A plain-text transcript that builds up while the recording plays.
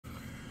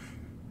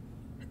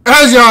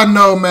As y'all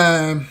know,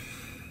 man,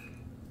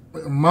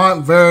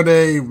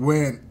 Montverde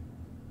went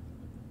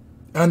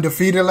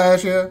undefeated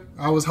last year.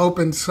 I was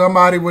hoping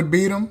somebody would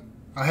beat them.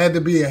 I had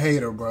to be a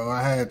hater, bro.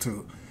 I had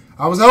to.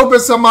 I was hoping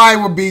somebody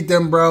would beat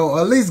them, bro. Or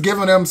at least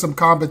giving them some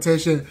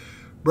competition.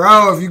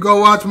 Bro, if you go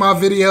watch my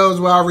videos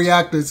where I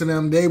reacted to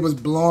them, they was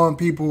blowing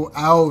people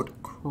out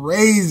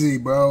crazy,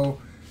 bro.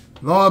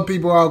 Blowing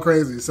people out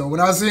crazy. So when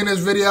I seen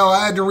this video,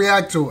 I had to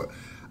react to it.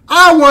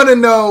 I want to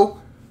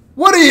know,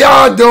 what are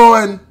y'all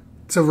doing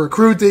to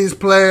recruit these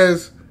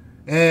players?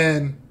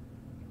 And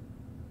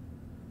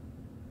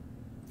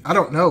I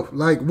don't know.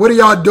 Like, what are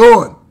y'all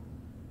doing?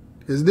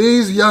 Because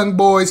these young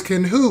boys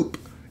can hoop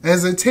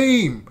as a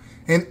team.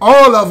 And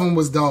all of them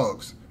was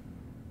dogs.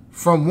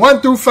 From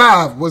 1 through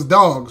 5 was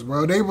dogs,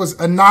 bro. They was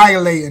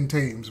annihilating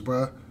teams,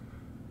 bro.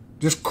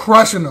 Just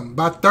crushing them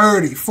by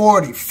 30,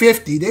 40,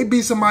 50. They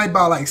beat somebody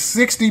by like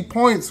 60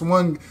 points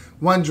one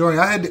joint.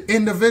 I had to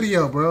end the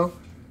video, bro.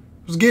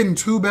 It was getting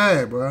too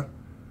bad, bro.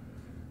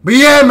 But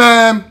yeah,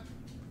 man.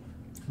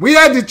 We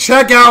had to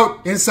check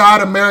out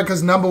inside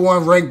America's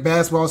 #1 ranked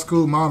basketball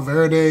school,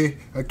 Montverde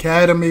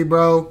Academy,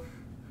 bro.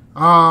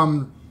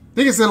 I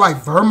think it said like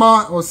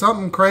Vermont or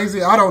something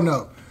crazy. I don't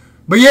know.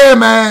 But yeah,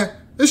 man.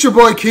 It's your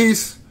boy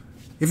Keith.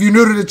 If you're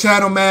new to the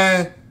channel,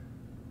 man,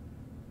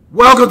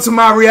 welcome to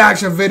my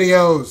reaction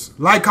videos.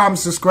 Like, comment,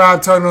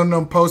 subscribe, turn on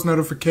them post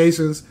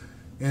notifications.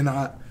 And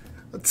I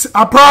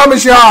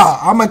promise y'all,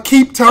 I'm going to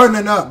keep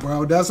turning up,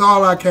 bro. That's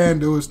all I can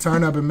do is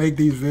turn up and make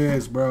these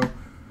vids, bro.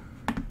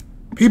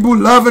 People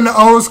loving the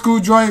old school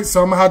joints,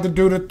 so I'm going to have to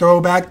do the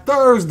Throwback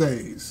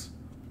Thursdays.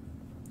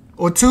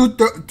 Or two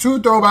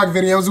throwback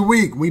videos a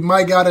week. We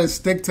might got to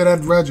stick to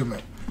that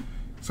regimen.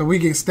 So we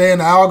can stay in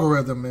the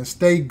algorithm and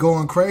stay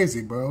going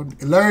crazy, bro.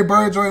 Larry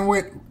Bird joint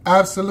went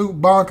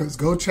absolute bonkers.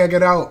 Go check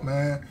it out,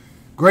 man.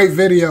 Great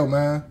video,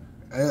 man.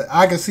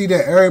 I can see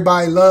that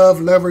everybody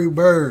love Larry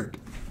Bird.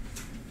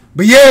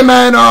 But yeah,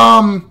 man,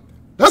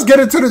 let's get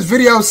into this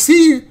video.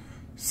 See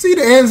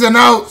the ins and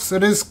outs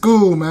of this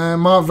school, man,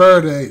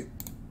 Montverde.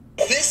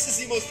 This is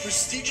the most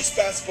prestigious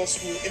basketball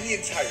school in the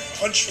entire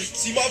country.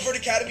 See, Montverde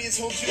Academy is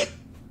home to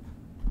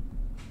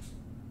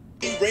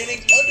reigning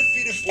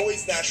undefeated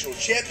boys national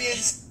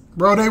champions.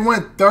 Bro, they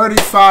went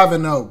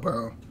 35-0,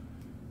 bro.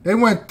 They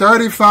went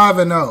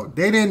 35-0.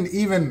 They didn't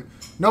even,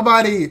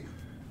 nobody,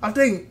 I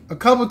think a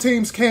couple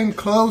teams came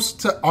close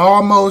to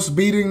almost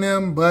beating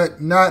them,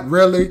 but not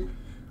really.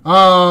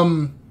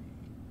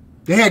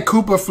 They had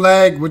Cooper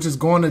Flag, which is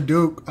going to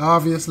Duke.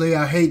 Obviously,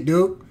 I hate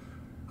Duke.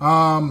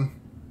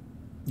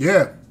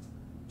 Yeah.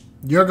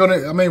 We're going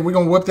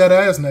to whip that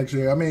ass next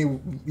year. I mean,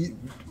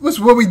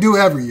 what's what we do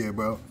every year,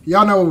 bro.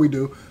 Y'all know what we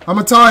do. I'm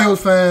a Tar Heels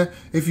fan.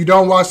 If you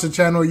don't watch the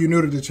channel, you're new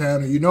to the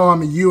channel. You know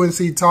I'm a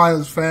UNC Tar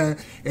Heels fan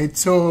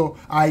until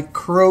I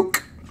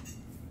croak.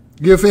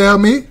 You feel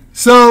me?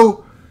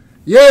 So,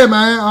 yeah,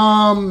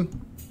 man.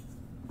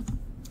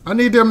 I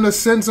need them to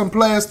send some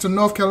players to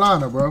North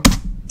Carolina, bro.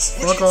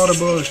 Fuck all the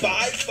bullshit. 5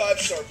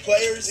 5-star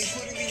players,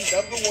 including the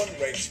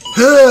 #1 ranked school.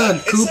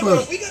 Good,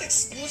 Cooper. We got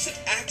exclusive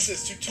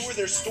access to tour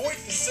their storied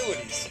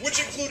facilities, which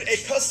include a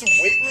custom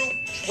weight room,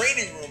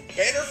 training room,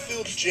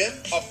 banner-filled gym,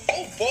 a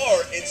full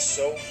bar, and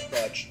so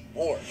much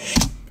more.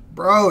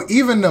 Bro,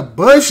 even the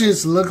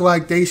bushes look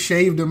like they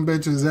shave them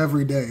bitches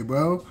every day,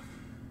 bro.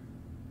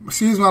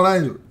 Excuse my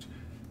language.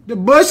 The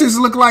bushes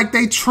look like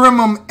they trim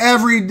them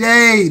every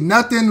day.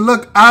 Nothing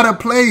look out of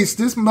place.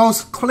 This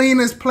most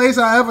cleanest place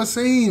I ever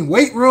seen.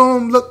 Weight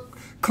room look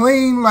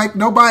clean, like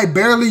nobody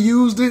barely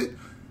used it.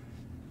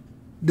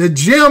 The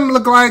gym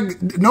look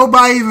like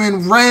nobody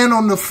even ran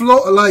on the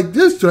floor. Like,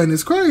 this joint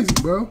is crazy,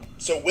 bro.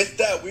 So with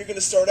that, we're going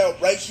to start out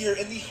right here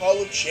in the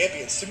Hall of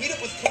Champions to meet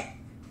up with Coach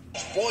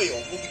Boyle,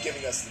 who will be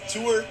giving us the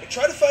tour and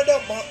try to find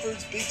out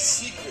Montverde's big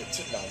secret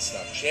to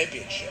non-stop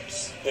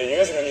championships. Yeah, you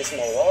guys are going to need some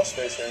more wall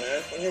space here,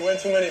 man. When you win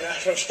too many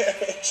national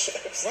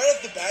championships. Right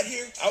off the bat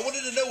here, I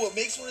wanted to know what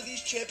makes one of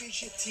these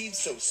championship teams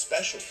so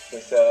special.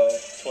 With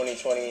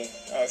 2020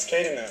 it's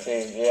Caden now.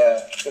 Team,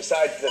 yeah.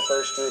 Besides the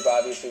first group,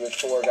 obviously, with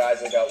 4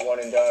 guys that got one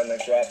and done,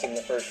 like drafted in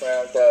the first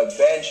round. The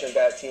bench of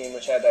that team,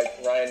 which had like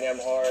Ryan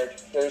Nemhard,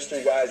 those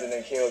 3 guys, and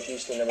then Caleb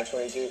Houston, number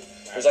 22.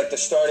 It was like the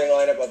starting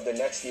lineup of the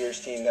next year's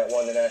team that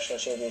won the national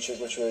championship,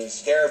 which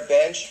was their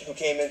bench who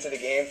came into the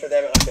game for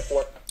them at like the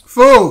 4th.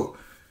 Fool.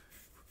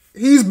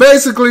 He's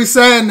basically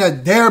saying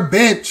that their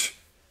bench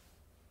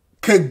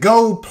could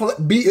go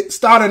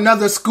start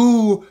another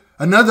school,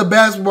 another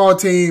basketball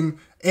team,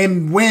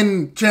 and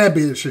win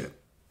championship.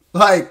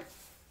 Like,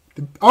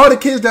 all the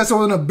kids that's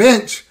on the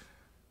bench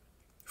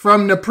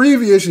from the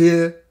previous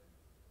year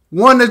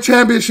won the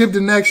championship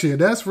the next year.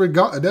 That's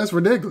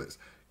ridiculous.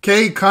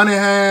 Cade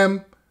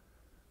Cunningham,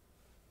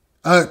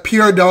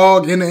 pure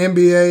dog in the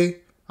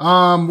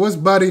NBA. What's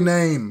buddy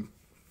name?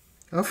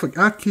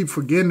 I keep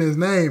forgetting his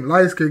name.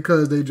 Light skin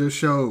because they just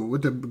showed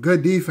with the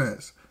good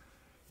defense.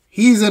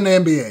 He's in the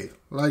NBA.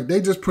 Like, they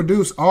just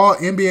produce all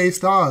NBA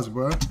stars,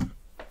 bro.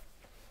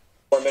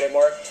 4-minute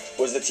mark.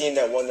 was the team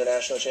that won the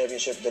national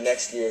championship the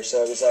next year.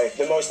 So it was like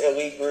the most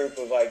elite group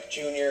of like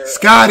junior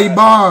Scotty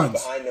Barnes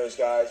behind those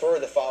guys for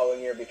the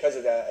following year. Because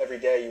of that, every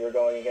day you were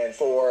going against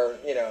 4,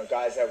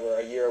 guys that were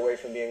a year away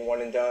from being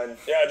one and done.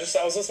 Yeah,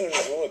 I was listening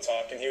to Zula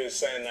talk, and he was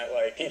saying that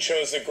like he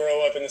chose to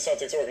grow up in the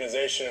Celtics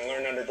organization and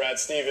learn under Brad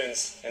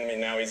Stevens, and I mean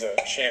now he's a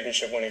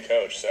championship-winning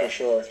coach. So for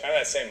sure, it's kind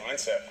of that same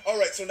mindset. All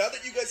right, so now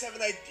that you guys have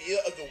an idea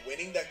of the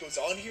winning that goes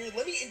on here,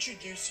 let me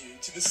introduce you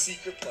to the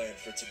secret plan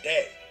for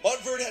today.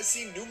 Montverde has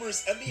seen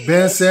numerous NBA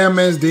Ben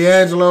Simmons,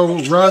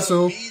 D'Angelo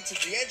Russell,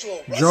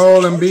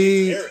 Joel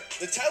Embiid,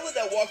 the talent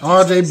that walked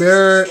RJ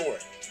Barrett.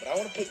 But I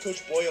want to put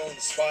Coach Boyle on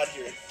the spot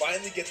here and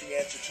finally get the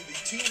answer to the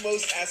 2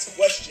 most asked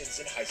questions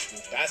in high school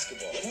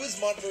basketball. Who is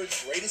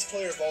Montverde's greatest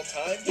player of all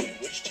time, and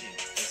which team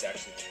is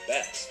actually the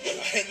best?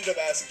 I ended up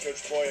asking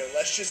Coach Boyle, and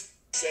let's just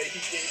say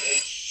he gave a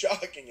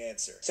shocking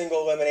answer.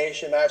 Single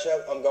elimination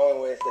matchup, I'm going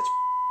with the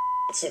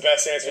It's the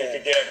best answer you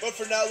could get. But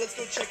for now, let's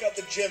go check out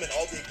the gym and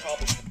all the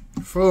accomplishments.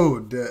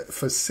 Food, the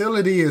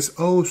facility is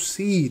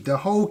OC. The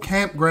whole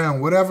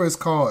campground, whatever it's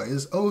called,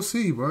 is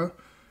OC, bro.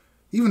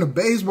 Even the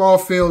baseball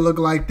field look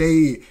like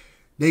I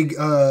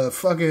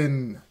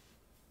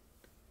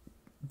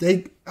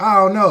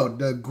don't know,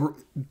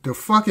 the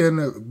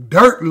fucking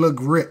dirt look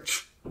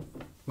rich.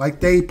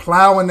 Like they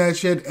plowing that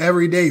shit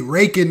every day,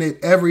 raking it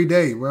every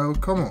day, bro.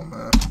 Come on,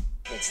 man.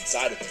 What's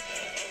inside of it?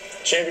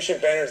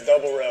 Championship banners,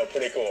 double row,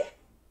 pretty cool.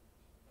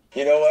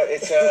 You know what?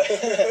 It's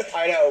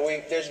I know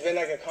there's been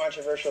like a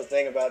controversial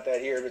thing about that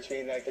here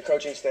between like the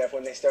coaching staff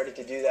when they started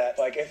to do that.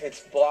 Like if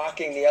it's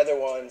blocking the other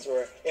ones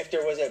or if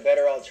there was a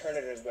better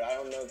alternative, but I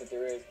don't know that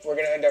there is. We're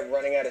gonna end up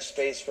running out of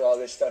space for all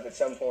this stuff at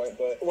some point.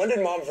 But when did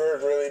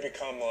Montverde really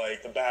become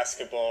like the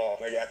basketball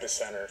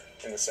epicenter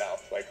in the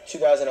South? Like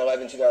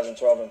 2011,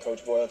 2012, when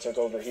Coach Boyle took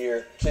over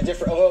here. It's a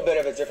little bit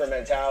of a different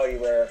mentality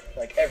where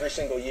like every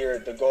single year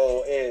the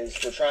goal is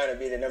we're trying to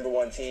be the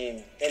 #1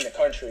 team in the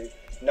country.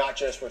 Not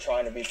just we're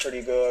trying to be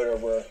pretty good or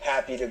we're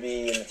happy to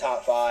be in the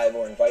top 5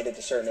 or invited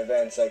to certain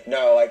events. Like,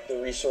 no, like the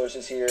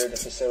resources here, the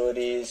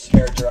facilities,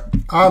 character.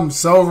 I'm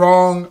so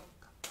wrong.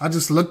 I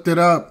just looked it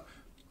up.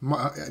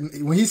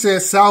 When he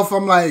said South,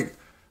 I'm like,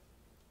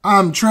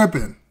 I'm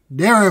tripping.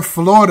 They're in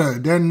Florida.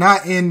 They're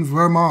not in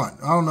Vermont.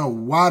 I don't know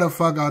why the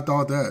fuck I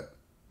thought that.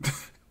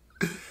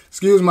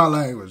 Excuse my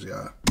language,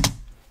 y'all.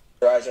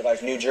 Guys at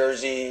like New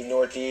Jersey,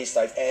 Northeast,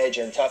 like edge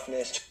and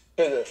toughness.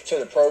 To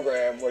the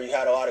program where you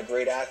had a lot of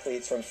great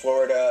athletes from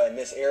Florida and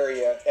this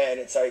area, and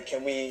it's like,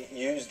 can we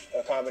use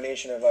a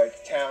combination of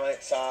like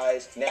talent,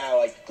 size, now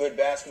like good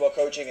basketball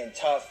coaching and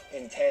tough,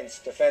 intense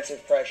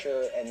defensive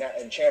pressure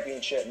and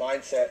championship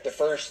mindset. The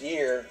first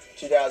year,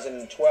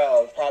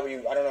 2012, probably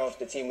I don't know if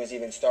the team was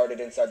even started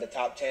inside the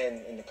top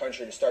 10 in the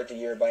country to start the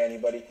year by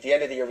anybody. At the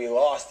end of the year, we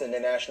lost in the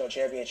national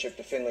championship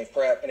to Findlay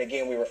Prep, and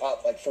again we were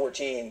up like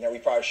 14 that we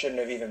probably shouldn't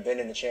have even been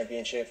in the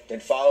championship.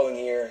 Then following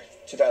year,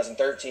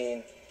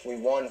 2013. We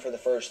won for the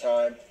first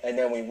time, and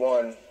then we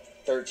won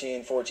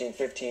 13, 14,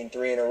 15,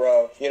 3 in a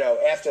row.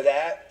 After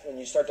that, when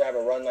you start to have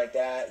a run like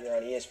that, you're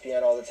on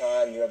ESPN all the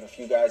time, you have a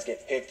few guys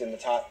get picked in the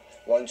top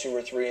 1, 2,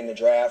 or 3 in the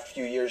draft a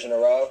few years in a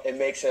row. It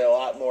makes it a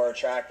lot more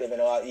attractive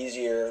and a lot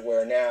easier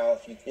where now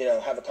if you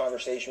have a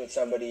conversation with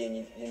somebody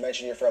and you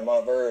mention you're from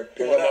Montverde,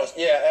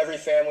 every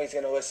family's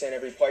going to listen,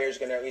 every player's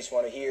going to at least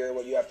want to hear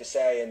what you have to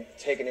say and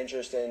take an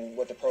interest in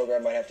what the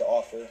program might have to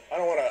offer. I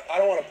don't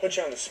want to put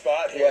you on the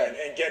spot here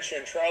and get you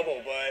in trouble,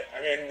 but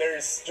I mean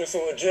there's just a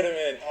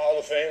legitimate Hall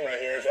of Fame right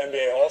here of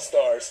NBA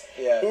All-Stars.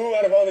 Yeah. Who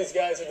out of all these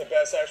guys had the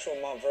best actual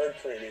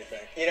Montverde career, do you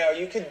think?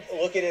 You could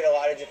look at it a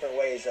lot of different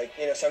ways. Like,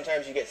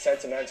 sometimes you get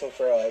sentimental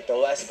for like the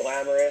less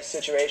glamorous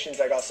situations.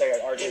 Like I'll say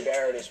like RJ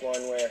Barrett is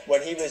one where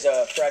when he was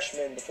a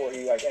freshman before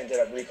he like ended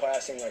up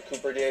reclassing like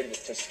Cooper did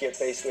to skip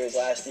basically his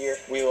last year,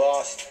 we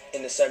lost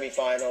in the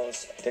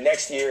semifinals. The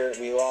next year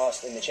we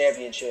lost in the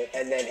championship,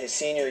 and then his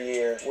senior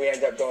year we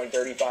ended up going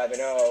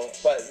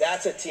 35-0. But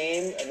that's a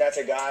team and that's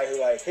a guy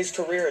who like his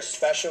career is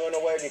special in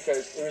a way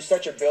because it was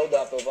such a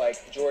buildup of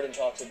like Jordan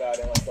talks about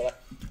in like the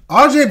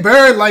RJ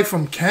Barrett like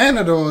from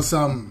Canada or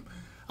something.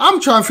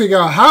 I'm trying to figure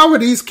out how are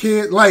these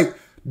kids like.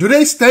 Do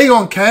they stay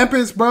on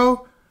campus,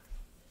 bro?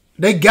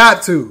 They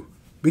got to.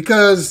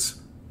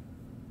 Because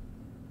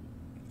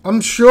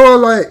I'm sure,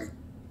 like,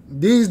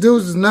 these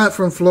dudes is not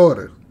from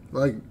Florida.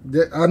 Like,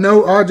 I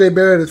know RJ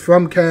Barrett is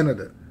from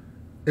Canada.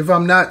 If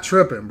I'm not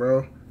tripping,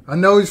 bro. I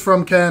know he's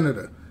from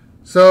Canada.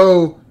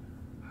 So,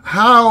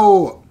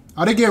 how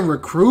are they getting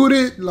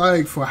recruited,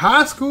 like, for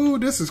high school?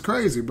 This is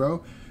crazy,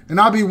 bro. And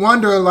I'll be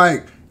wondering,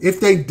 like, if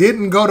they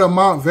didn't go to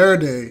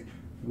Montverde,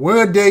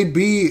 would they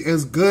be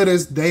as good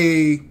as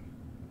they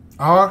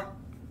are?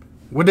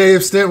 Would they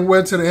have still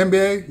went to the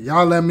NBA?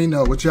 Y'all let me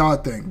know what y'all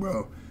think,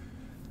 bro.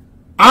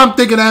 I'm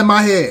thinking that in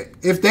my head.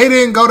 If they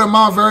didn't go to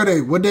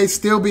Montverde, would they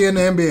still be in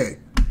the NBA?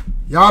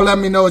 Y'all let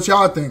me know what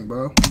y'all think,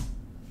 bro.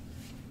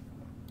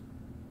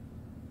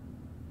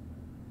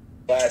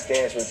 Last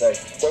Dance was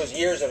like those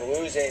years of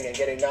losing and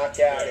getting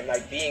knocked out and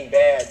like being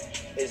bad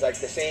is like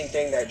the same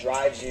thing that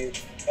drives you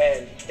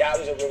And that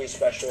was a really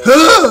special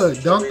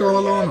Dunked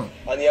all on him.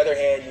 On the other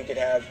hand, you could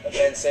have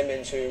Ben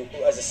Simmons, who,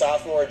 as a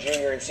sophomore,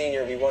 junior, and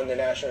senior, we won the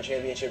national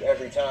championship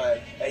every time,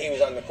 and he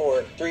was on the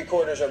court 3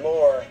 quarters or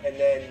more. And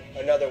then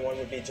another one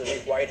would be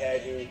Tariq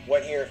Whitehead, who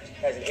went here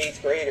as an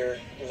 8th grader,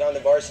 was on the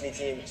varsity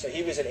team. So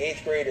he was an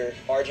 8th grader,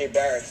 R.J.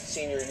 Barrett's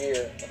senior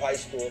year of high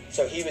school.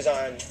 So he was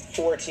on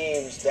 4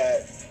 teams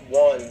that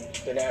won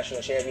the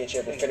national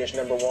championship and finished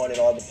number 1 in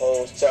all the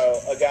polls. So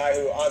a guy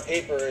who on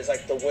paper is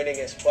like the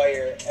winningest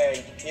player,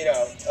 and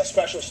a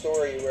special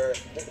story where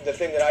the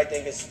thing that I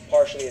think is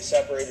partially is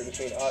separated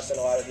between us and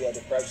a lot of the other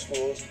prep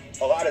schools.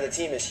 A lot of the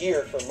team is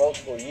here for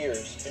multiple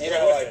years.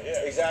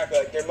 Exactly.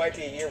 Like there might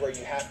be a year where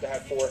you have to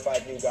have 4 or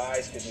 5 new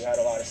guys because you had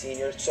a lot of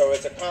seniors. So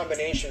it's a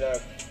combination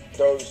of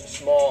those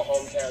small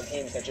hometown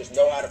teams that just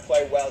know how to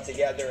play well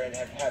together and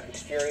have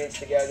experience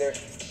together,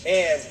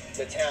 and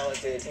the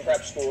talented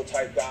prep school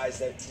type guys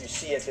that you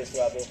see at this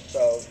level.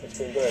 So it's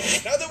been good.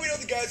 Now that we know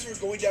the guys who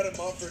are going down in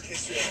Montverde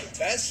history as the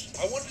best,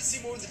 I wanted to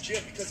see more of the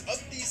gym, because up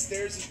these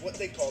stairs is what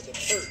they call the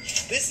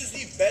perch. This is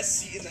the best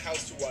seat in the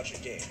house to watch a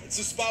game. It's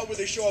a spot where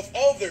they show off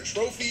all of their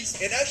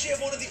trophies and actually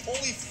have one of the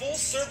only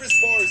full-service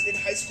bars in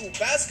high school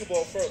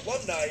basketball for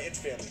alumni and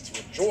family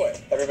to enjoy.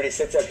 Everybody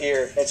sits up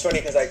here. It's funny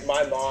because like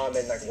my mom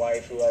and like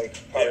wife, who like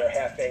probably are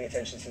half paying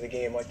attention to the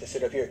game, like to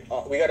sit up here.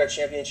 We got a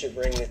championship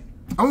ring.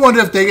 I wonder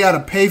if they gotta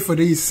pay for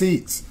these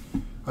seats.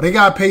 Are they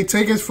gotta pay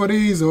tickets for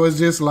these, or it's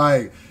just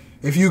like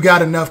if you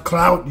got enough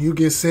clout, you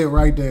can sit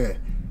right there?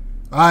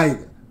 Like,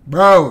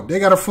 bro, they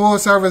got a full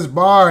service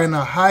bar in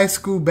a high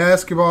school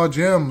basketball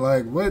gym.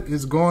 Like, what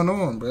is going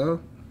on, bro?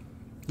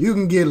 You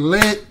can get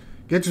lit,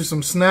 get you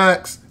some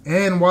snacks,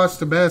 and watch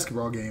the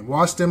basketball game.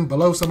 Watch them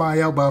blow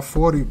somebody out by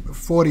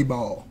 40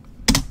 ball.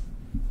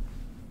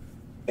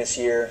 This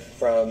year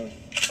from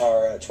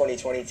our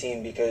 2020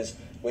 team, because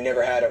we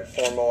never had a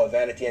formal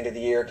event at the end of the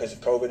year because of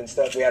COVID and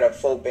stuff. We had a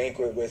full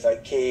banquet with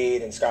like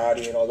Cade and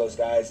Scotty and all those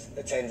guys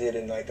attended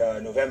in like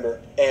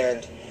November,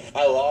 and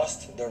I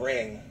lost the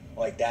ring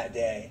like that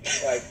day.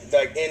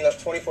 Like in the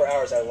 24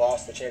 hours, I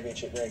lost the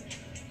championship ring.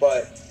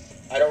 But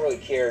I don't really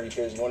care,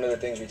 because one of the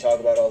things we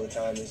talk about all the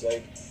time is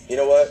like, you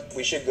know what?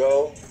 We should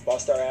go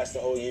bust our ass the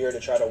whole year to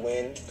try to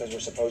win because we're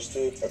supposed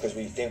to, or because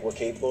we think we're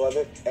capable of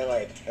it. And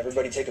like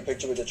everybody take a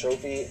picture with the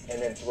trophy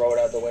and then throw it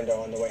out the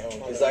window on the way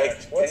home. It's like,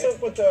 what's up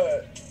with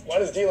the? Why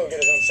does D'Lo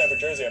get his own separate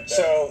jersey up there?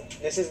 So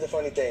this is the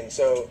funny thing.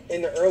 So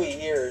in the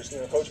early years,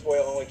 Coach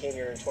Boyle only came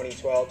here in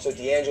 2012. So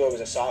D'Angelo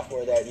was a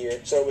sophomore that year.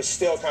 So it was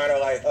still kind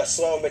of like a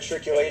slow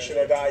matriculation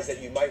of guys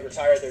that you might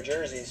retire their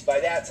jerseys. By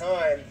that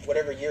time,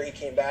 whatever year he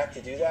came back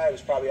to do that, it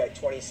was probably like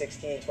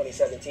 2016,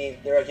 2017.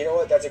 They're like, you know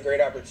what? That's a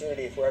great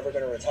opportunity if we're ever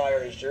going to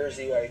retire his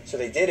jersey. Like, so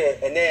they did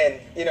it. And then,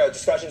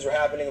 discussions were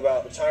happening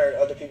about retiring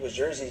other people's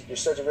jerseys. You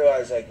start to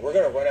realize, like, we're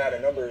going to run out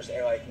of numbers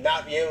and, like,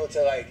 not be able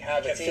to, like,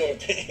 have a team.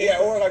 Yeah,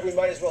 or, like, we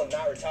might as well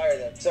not retire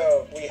them.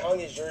 So we hung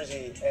his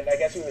jersey, and I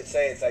guess we would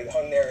say it's, like,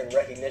 hung there in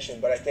recognition.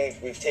 But I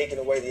think we've taken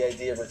away the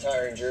idea of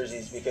retiring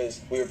jerseys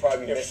because we would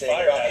probably be missing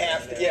about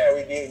half the,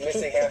 we'd be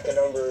missing half the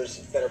numbers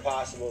that are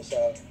possible.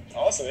 So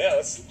awesome. Yeah,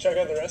 let's check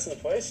out the rest of the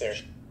place here.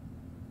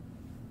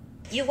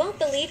 You won't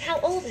believe how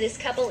old this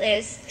couple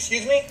is.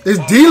 Excuse me? Is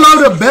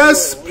D'Lo the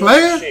best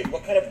player?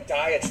 What kind of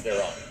diets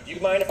they're on? Do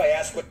you mind if I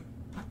ask what?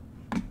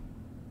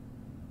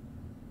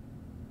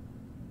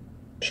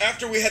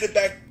 After we headed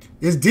back,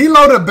 Is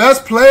D'Lo the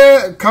best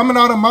player coming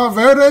out of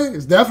Montverde?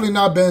 It's definitely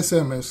not Ben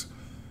Simmons.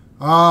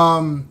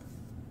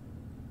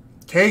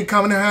 Cade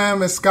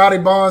Cunningham and Scotty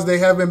Barnes, they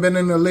haven't been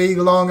in the league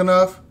long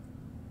enough.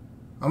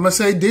 I'm going to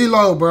say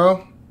D'Lo,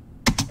 bro.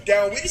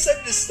 down, we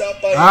decided to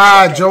stop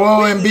by.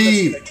 Joel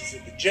Embiid.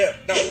 Gym.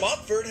 Now,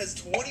 Montverde has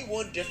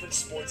 21 different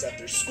sports at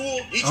their school.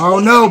 Each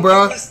one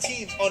has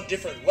teams on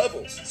different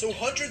levels, so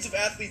hundreds of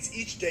athletes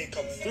each day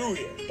come through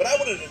here. But I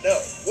wanted to know,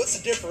 what's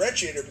the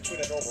differentiator between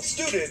a normal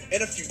student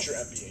and a future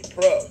NBA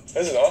pro?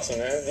 This is awesome,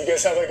 man. You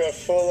guys have like a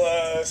full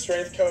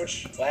strength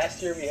coach?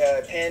 Last year we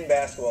had 10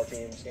 basketball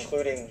teams,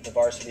 including the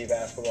varsity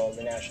basketball,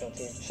 the national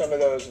team. Some of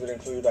those would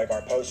include like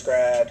our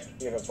post-grad.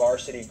 We have a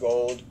varsity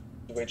gold,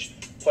 which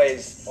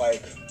plays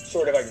like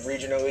sort of like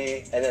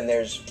regionally, and then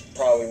there's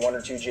probably 1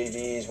 or 2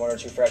 JVs, 1 or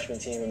 2 freshman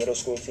team, a middle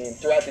school team.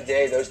 Throughout the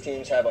day, those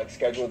teams have like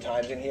scheduled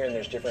times in here, and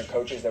there's different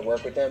coaches that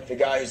work with them. The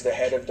guy who's the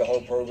head of the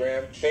whole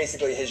program,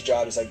 basically his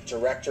job is like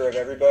director of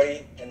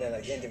everybody, and then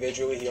like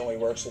individually he only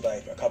works with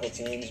like a couple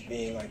teams,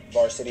 being like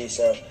varsity.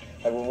 So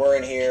like when we're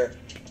in here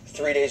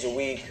 3 days a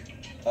week,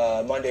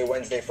 Monday,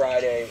 Wednesday,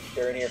 Friday,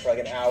 they're in here for like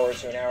an hour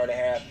to an hour and a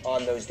half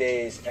on those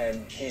days,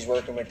 and he's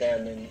working with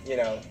them, and you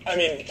know. I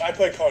mean, I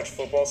play college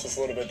football, so it's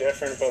a little bit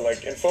different, but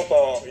like in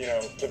football, you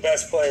know, the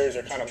best players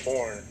are kind of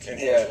born in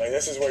here. Yeah. Like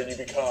this is where you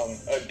become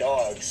a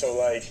dog. So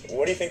like,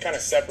 what do you think kind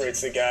of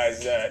separates the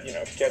guys that, you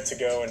know, get to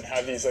go and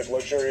have these like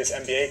luxurious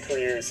NBA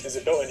careers? Is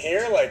it built in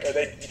here? Like,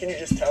 can you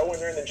just tell when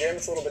they're in the gym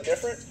it's a little bit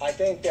different? I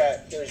think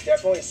that there's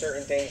definitely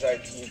certain things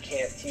like you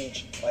can't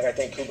teach. Like I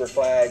think Cooper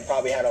Flagg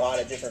probably had a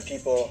lot of different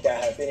people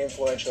that have have been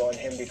influential in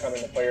him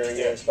becoming the player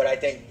he is. But I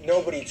think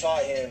nobody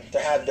taught him to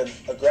have the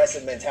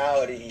aggressive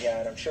mentality he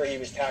had. I'm sure he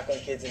was tackling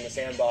kids in the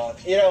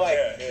sandbox. You know, like,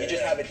 you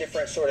just have a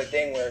different sort of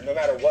thing where no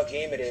matter what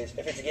game it is,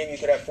 if it's a game you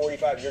could have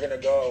 45, you're going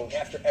to go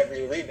after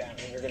every rebound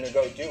and you're going to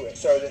go do it.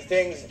 So the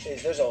things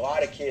is there's a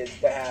lot of kids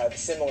that have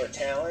similar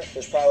talent.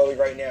 There's probably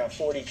right now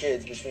 40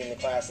 kids between the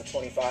class of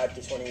 25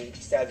 to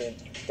 27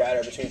 that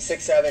are between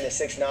 6'7" and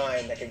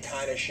 6'9" that can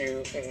kind of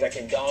shoot, that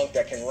can dunk,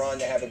 that can run,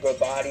 that have a good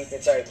body.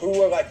 It's like,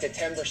 who are like the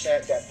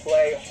 10% that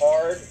play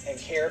hard and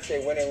care if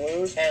they win and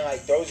lose? And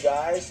like those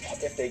guys,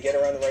 if they get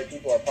around the right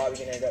people, are probably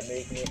going to end up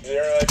making it.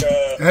 They're like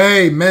a...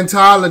 Hey,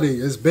 mentality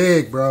is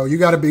big, bro. You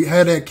got to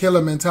have that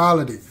killer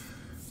mentality.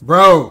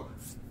 Bro,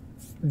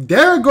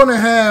 they're going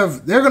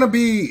to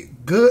be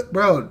good,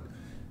 bro.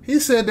 He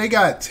said they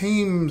got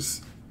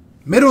teams,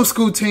 middle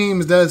school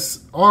teams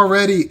that's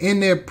already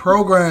in their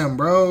program,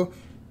 bro.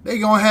 They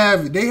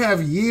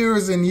have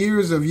years and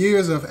years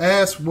of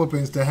ass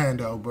whoopings to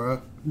handle,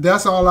 bro.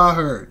 That's all I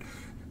heard.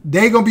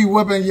 They gonna be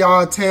whooping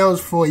y'all tails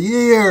for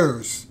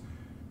years.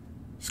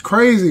 It's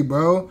crazy,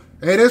 bro.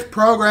 Hey, this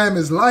program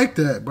is like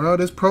that, bro.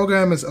 This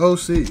program is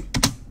OC.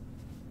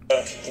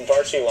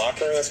 Varsity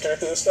locker room that's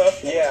connected to this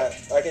stuff? Yeah,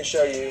 I can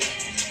show you.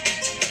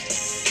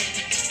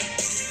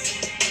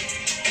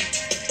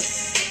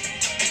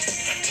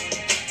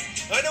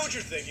 I know what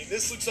you're thinking.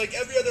 This looks like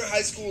every other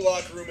high school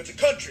locker room in the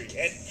country,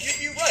 and you'd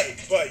be right.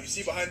 But you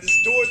see behind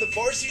this door, the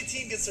varsity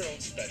team gets their own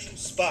special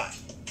spot.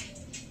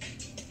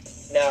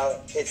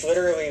 Now, it's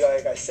literally,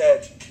 like I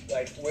said,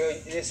 like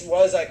this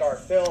was like our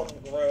film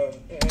room,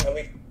 and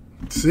we...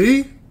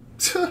 See?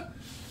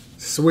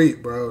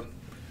 Sweet, bro.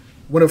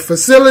 With a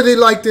facility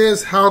like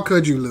this, how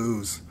could you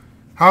lose?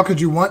 How could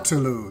you want to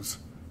lose?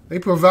 They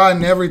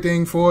providing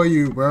everything for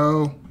you,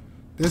 bro.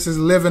 This is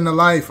living the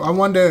life. I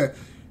wonder...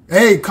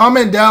 Hey,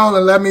 comment down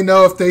and let me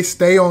know if they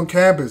stay on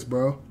campus,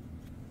 bro.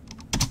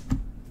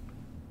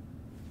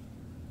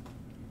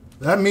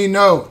 Let me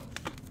know.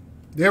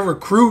 Their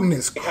recruiting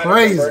is kind of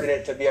crazy. converted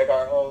it to be like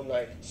our own,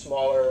 like,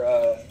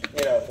 smaller,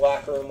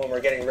 locker room when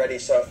we're getting ready.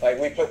 So, like,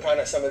 we put kind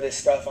of some of this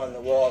stuff on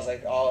the walls,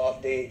 like, I'll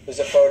update. There's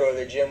a photo of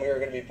the gym we were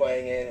going to be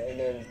playing in, and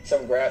then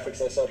some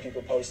graphics I saw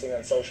people posting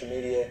on social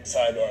media.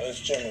 Sidebar, I was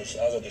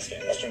at this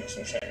game. This gym was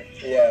insane.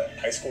 Yeah.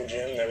 High school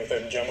gym there with a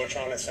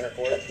Jumbotron at center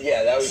court.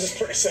 Yeah, that was This is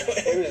pretty silly.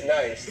 It was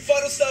nice. The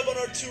final stop on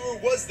our tour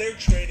was their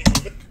training.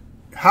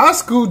 High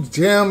school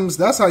gyms,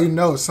 that's how you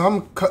know.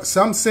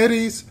 Some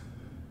cities,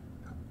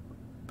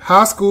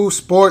 high school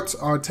sports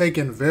are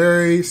taken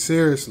very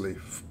seriously.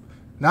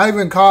 Not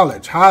even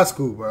college, high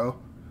school, bro.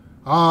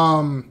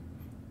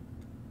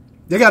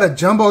 They got a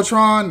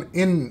Jumbotron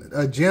in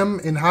a gym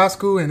in high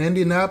school in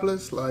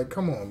Indianapolis. Like,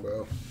 come on,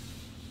 bro.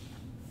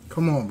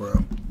 Come on,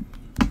 bro.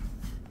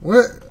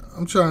 What?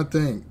 I'm trying to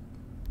think.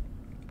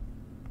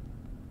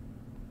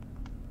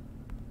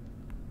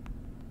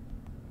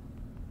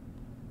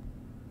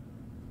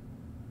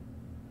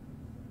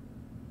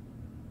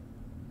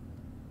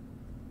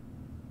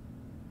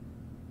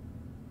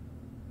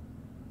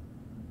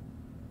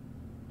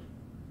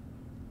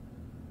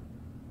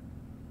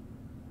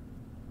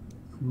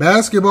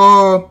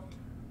 Basketball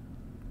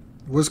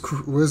was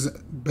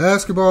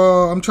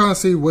basketball. I'm trying to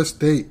see what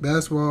state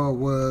basketball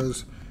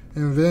was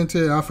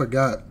invented. I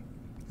forgot.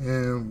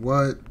 And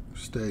what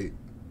state?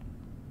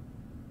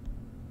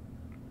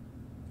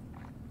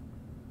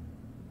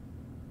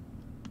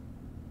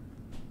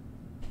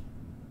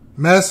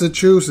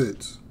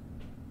 Massachusetts.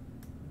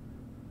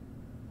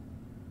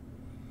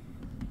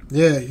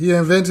 Yeah, he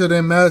invented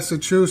in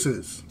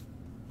Massachusetts.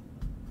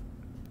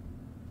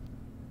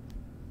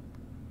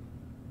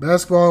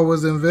 Basketball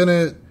was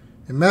invented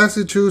in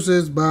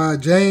Massachusetts by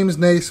James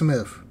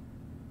Naismith.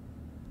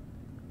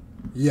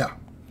 Yeah.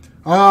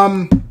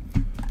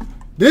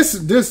 This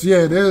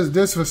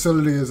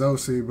facility is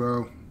OC,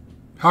 bro.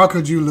 How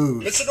could you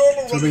lose? It's a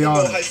normal to be run-of-the-mill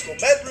honest. high school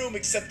med room,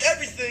 except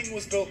everything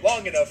was built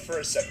long enough for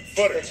a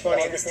 7-footer. It's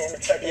funny. Longest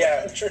Normatec in the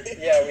Yeah, country.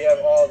 yeah, we have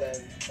all the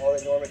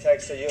Normatec.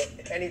 So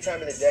any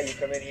time of the day you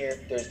come in here,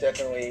 there's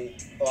definitely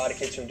a lot of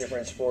kids from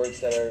different sports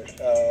that are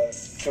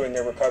doing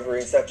their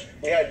recovery and stuff.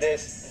 We had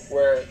this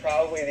where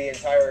probably the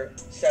entire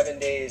 7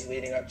 days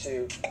leading up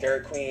to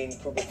Derek Queen,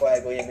 Cooper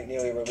Flagley, and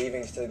McNeely were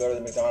leaving to go to the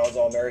McDonald's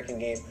All-American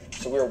game.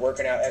 So we were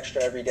working out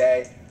extra every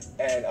day,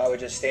 and I would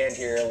just stand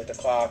here with the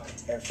clock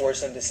and force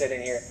them to sit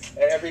in here.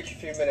 And every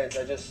few minutes,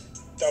 I just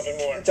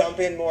dump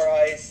in more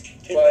ice.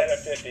 Keep that at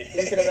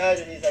 50. You can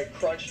imagine he's like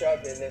crunched up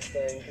in this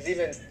thing. Because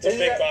even It's a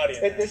big body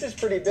in there. this is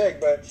pretty big,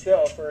 but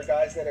still, for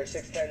guys that are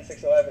 6'10",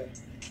 6'11",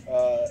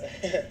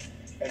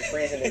 and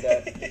freezing to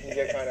death, you can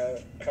get kind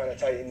of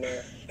tight in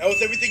there. Now,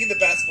 with everything in the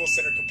basketball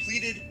center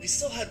completed, we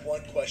still had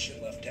one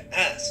question left to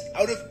ask.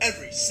 Out of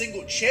every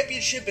single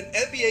championship and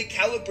NBA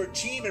caliber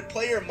team and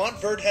player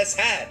Montverde has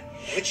had,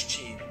 which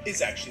team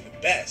is actually the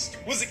best?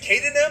 Was it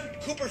K&M,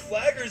 Cooper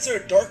Flag, or is there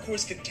a dark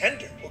horse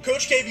contender? Well,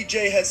 Coach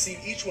KVJ has seen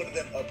each one of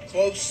them up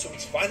close, so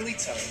it's finally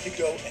time to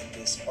go end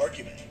this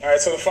argument. All right,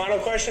 so the final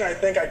question I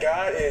think I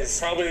got is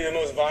probably the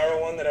most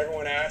viral one that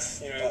everyone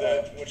asks. You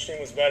know, which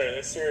team was better,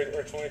 this year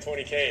or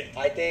 2020 Cade?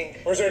 I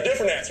think... Or is there a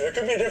different answer? It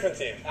could be a different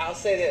team. I'll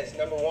say this.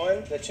 Number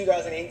one, the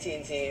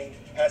 2018 team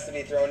has to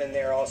be thrown in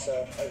there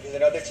also. Because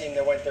another team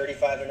that went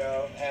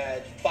 35-0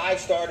 had 5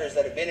 starters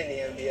that have been in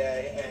the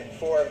NBA and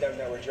 4 of them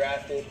that were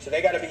drafted. So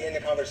they got to be in the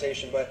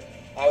conversation. But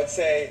I would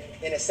say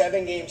in a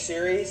 7-game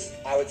series,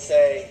 I would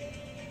say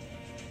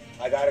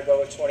I got to go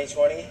with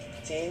 2020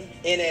 team.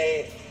 In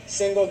a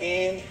single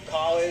game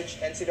college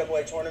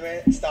NCAA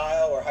tournament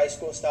style or high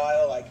school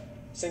style, like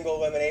single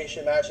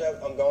elimination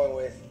matchup, I'm going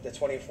with the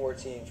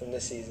 2014 from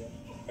this season.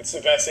 That's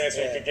the best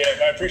answer you could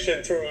get. I appreciate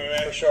it too, my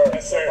man. For sure.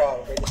 Yes, sir. No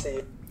problem. Great to see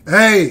you.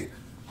 Hey,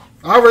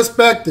 I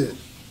respect it.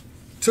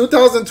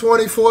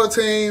 2024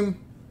 team,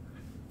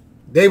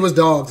 they was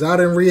dogs. I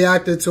didn't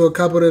react to a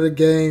couple of the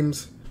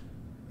games.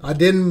 I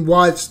didn't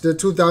watch the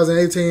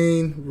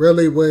 2018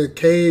 really with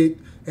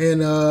Cade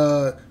and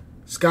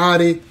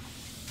Scotty.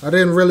 I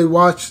didn't really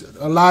watch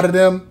a lot of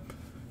them.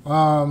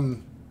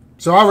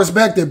 So I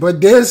respect it.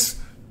 But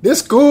this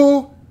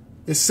school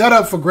is set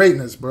up for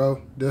greatness, bro.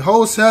 The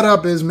whole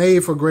setup is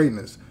made for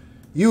greatness.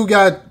 You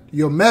got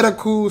your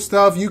medical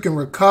stuff. You can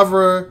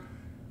recover.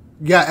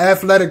 You got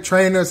athletic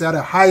trainers at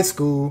a high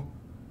school.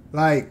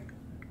 Like,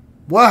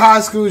 what high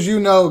schools you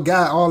know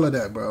got all of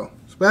that, bro?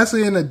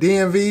 Especially in the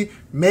DMV.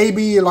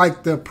 Maybe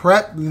like the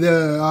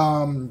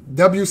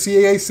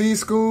WCAC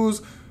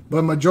schools.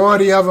 But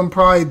majority of them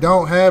probably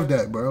don't have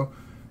that, bro.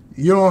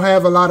 You don't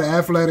have a lot of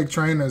athletic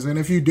trainers. And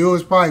if you do,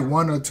 it's probably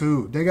 1 or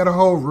 2. They got a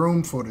whole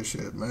room for the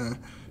shit, man.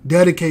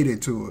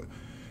 Dedicated to it.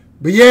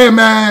 But yeah,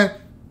 man.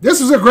 This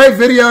was a great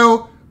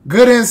video.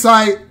 Good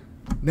insight.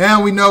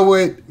 Now we know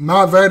what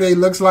Montverde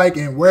looks like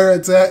and where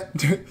it's at.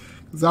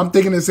 Because I'm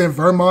thinking it's in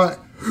Vermont.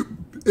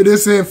 It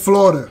is in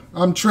Florida.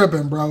 I'm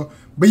tripping, bro.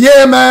 But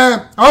yeah,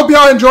 man. I hope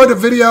y'all enjoyed the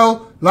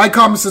video. Like,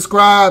 comment,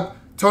 subscribe.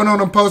 Turn on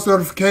them post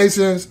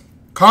notifications.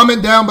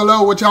 Comment down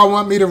below what y'all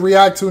want me to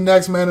react to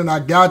next, man. And I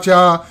got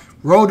y'all.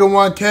 Road to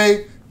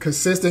 1K.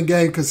 Consistent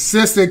game.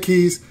 Consistent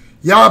keys.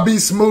 Y'all be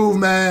smooth,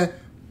 man.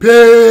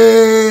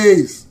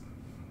 Peace.